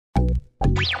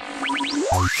Hey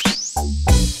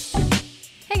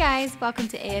guys, welcome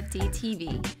to AFD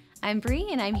TV. I'm Bree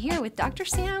and I'm here with Dr.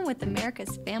 Sam with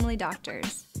America's Family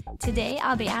Doctors. Today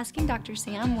I'll be asking Dr.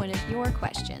 Sam one of your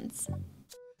questions.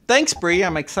 Thanks, Bree.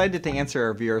 I'm excited to answer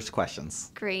our viewers'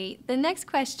 questions. Great. The next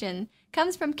question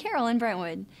comes from Carol in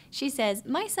Brentwood. She says,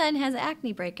 my son has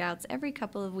acne breakouts every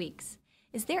couple of weeks.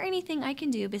 Is there anything I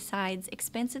can do besides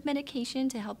expensive medication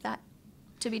to help that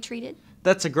to be treated?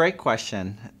 That's a great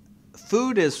question.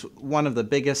 Food is one of the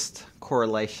biggest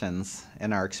correlations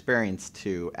in our experience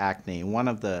to acne. One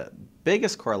of the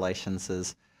biggest correlations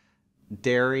is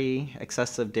dairy,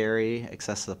 excessive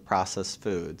processed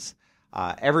foods.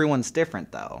 Everyone's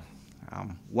different though.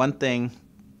 One thing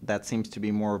that seems to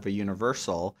be more of a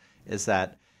universal is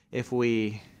that if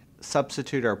we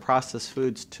substitute our processed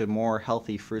foods to more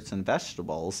healthy fruits and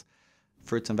vegetables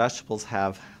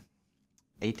have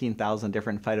 18,000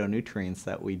 different phytonutrients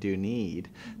that we do need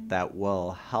that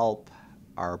will help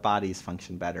our bodies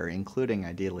function better, including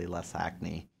ideally less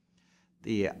acne.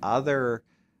 The other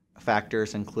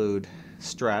factors include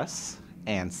stress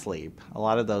and sleep. A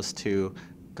lot of those two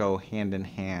go hand in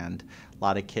hand. A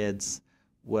lot of kids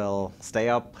will stay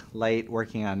up late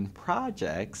working on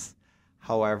projects.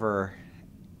 However,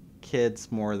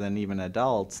 kids more than even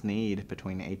adults need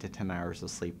between 8 to 10 hours of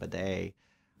sleep a day.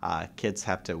 Kids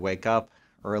have to wake up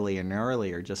early and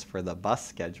earlier just for the bus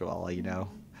schedule,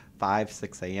 5,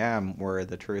 6 a.m., where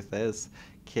the truth is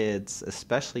kids,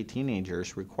 especially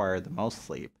teenagers, require the most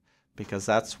sleep because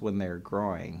that's when they're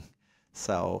growing.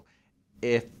 So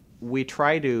if we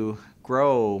try to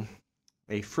grow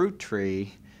a fruit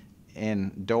tree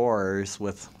indoors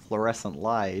with fluorescent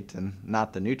light and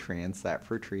not the nutrients, that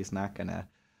fruit tree is not going to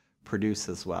produce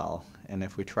as well. And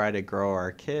if we try to grow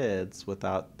our kids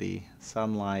without the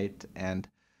sunlight and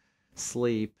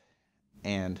sleep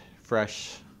and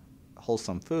fresh,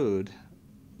 wholesome food,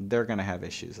 they're going to have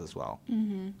issues as well.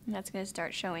 And that's going to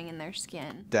start showing in their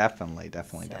skin. Definitely.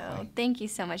 Thank you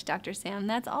so much, Dr. Sam.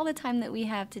 That's all the time that we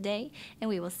have today, and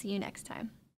we will see you next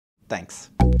time. Thanks.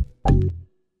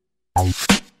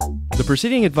 The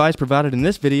preceding advice provided in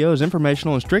this video is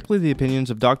informational and strictly the opinions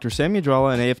of Dr. Sam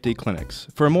Yadrala and AFD Clinics.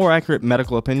 For a more accurate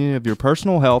medical opinion of your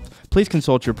personal health, please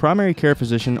consult your primary care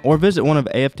physician or visit one of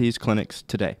AFD's clinics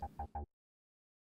today.